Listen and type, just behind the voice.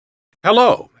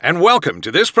Hello, and welcome to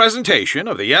this presentation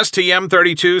of the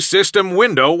STM32 System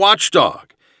Window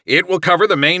Watchdog. It will cover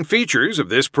the main features of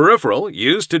this peripheral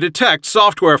used to detect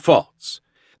software faults.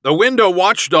 The Window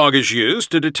Watchdog is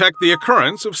used to detect the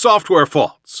occurrence of software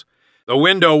faults. The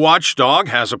Window Watchdog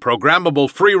has a programmable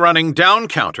free-running down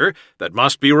counter that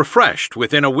must be refreshed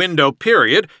within a window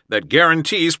period that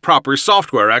guarantees proper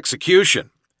software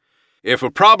execution. If a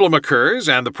problem occurs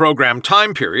and the program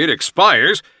time period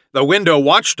expires, the Window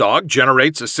Watchdog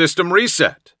generates a system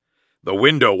reset. The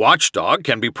Window Watchdog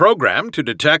can be programmed to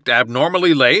detect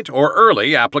abnormally late or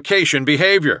early application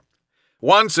behavior.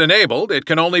 Once enabled, it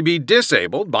can only be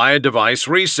disabled by a device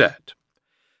reset.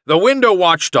 The Window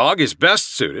Watchdog is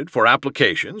best suited for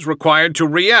applications required to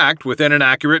react within an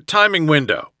accurate timing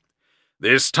window.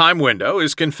 This time window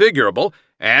is configurable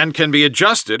and can be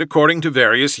adjusted according to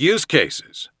various use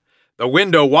cases. The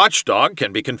Window Watchdog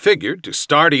can be configured to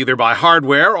start either by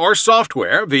hardware or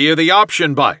software via the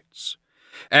option bytes.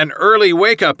 An early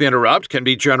wake-up interrupt can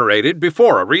be generated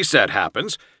before a reset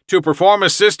happens to perform a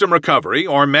system recovery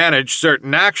or manage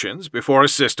certain actions before a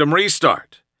system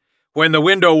restart. When the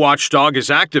Window Watchdog is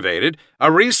activated,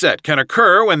 a reset can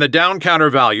occur when the down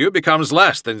counter value becomes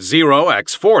less than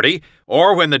 0x40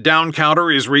 or when the down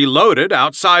counter is reloaded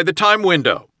outside the time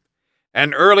window.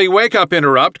 An early wake-up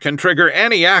interrupt can trigger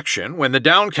any action when the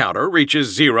down counter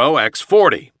reaches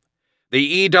 0x40.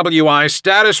 The EWI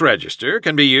status register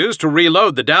can be used to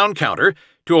reload the down counter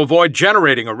to avoid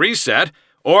generating a reset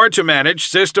or to manage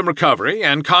system recovery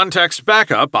and context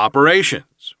backup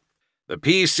operations. The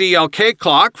PCLK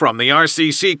clock from the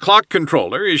RCC clock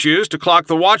controller is used to clock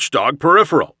the Watchdog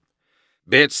peripheral.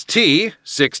 Bits T,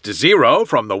 6 to 0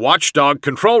 from the Watchdog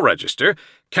control register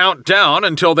count down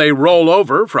until they roll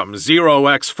over from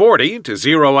 0x40 to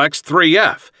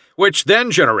 0x3F, which then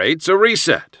generates a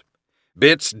reset.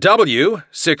 Bits W,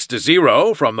 6 to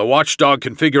 0 from the Watchdog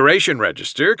configuration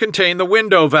register contain the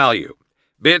window value.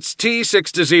 Bits T,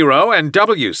 6 to 0 and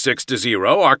W, 6 to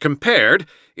 0 are compared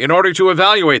in order to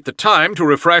evaluate the time to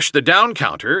refresh the down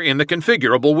counter in the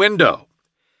configurable window.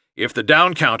 If the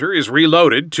down counter is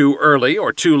reloaded too early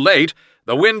or too late,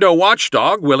 the Window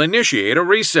Watchdog will initiate a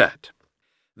reset.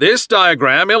 This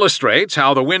diagram illustrates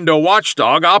how the Window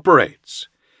Watchdog operates.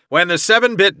 When the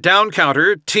 7-bit down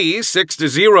counter T 6 to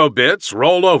 0 bits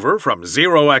roll over from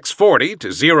 0x40 to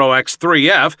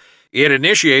 0x3F, it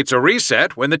initiates a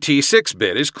reset when the T6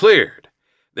 bit is cleared.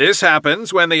 This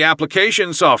happens when the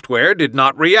application software did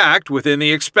not react within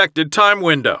the expected time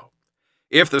window.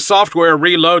 If the software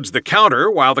reloads the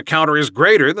counter while the counter is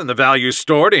greater than the value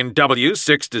stored in W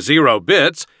 6 to 0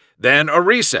 bits, then a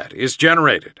reset is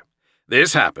generated.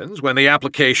 This happens when the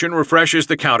application refreshes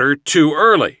the counter too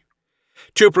early.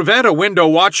 To prevent a Window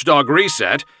Watchdog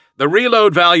reset, the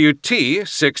reload value T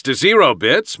 6 to 0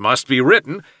 bits must be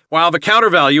written while the counter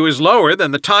value is lower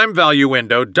than the time value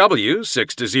window W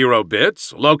 6 to 0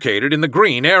 bits located in the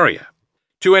green area.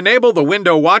 To enable the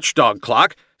Window Watchdog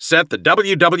clock, set the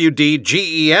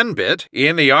WDG bit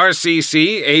in the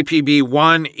RCC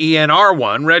APB1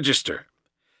 ENR1 register.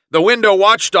 The Window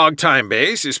Watchdog time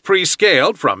base is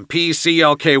pre-scaled from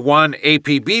PCLK1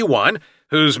 APB1,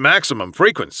 whose maximum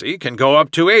frequency can go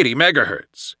up to 80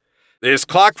 MHz. This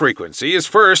clock frequency is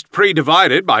first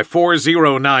pre-divided by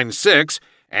 4096,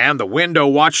 and the Window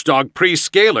Watchdog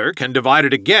pre-scaler can divide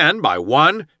it again by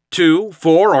 1, 2,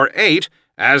 4, or 8,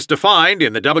 as defined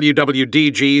in the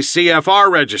WDG CFR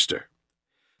register.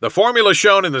 The formula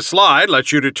shown in the slide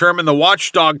lets you determine the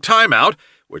Watchdog timeout,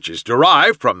 which is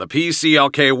derived from the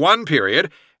PCLK1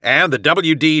 period, and the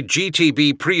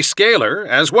WDGTB pre-scaler,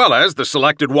 as well as the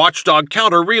selected Watchdog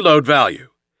counter reload value.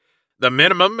 The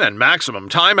minimum and maximum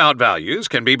timeout values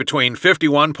can be between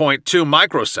 51.2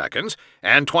 microseconds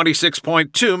and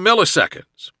 26.2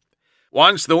 milliseconds.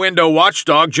 Once the Window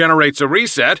Watchdog generates a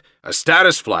reset, a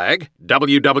status flag,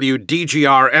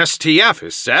 WWDGR-STF,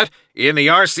 is set in the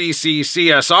RCC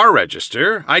CSR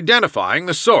register, identifying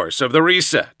the source of the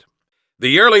reset.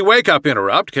 The early wake-up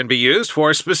interrupt can be used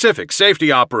for specific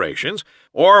safety operations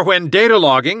or when data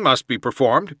logging must be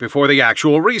performed before the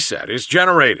actual reset is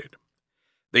generated.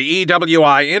 The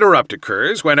EWI interrupt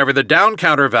occurs whenever the down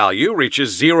counter value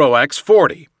reaches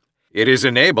 0x40. It is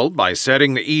enabled by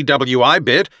setting the EWI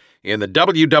bit in the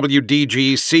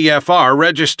WWDG CFR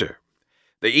register.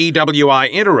 The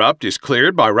EWI interrupt is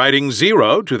cleared by writing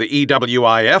 0 to the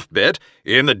EWIF bit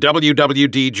in the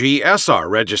WWDG SR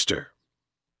register.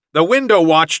 The Window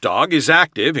Watchdog is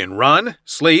active in run,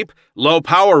 sleep, low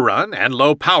power run, and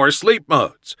low power sleep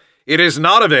modes. It is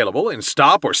not available in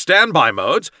stop or standby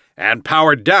modes and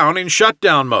powered down in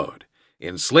shutdown mode.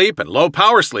 In sleep and low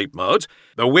power sleep modes,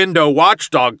 The window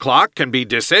watchdog clock can be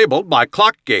disabled by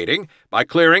clock gating by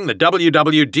clearing the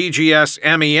WDGS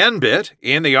MEN bit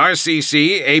in the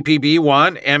RCC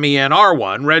APB1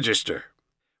 MENR1 register.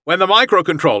 When the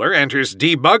microcontroller enters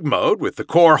debug mode with the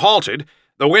core halted,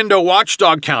 the window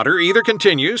watchdog counter either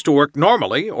continues to work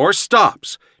normally or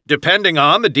stops, depending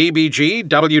on the DBG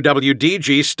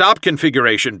WDG stop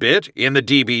configuration bit in the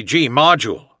DBG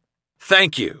module.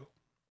 Thank you.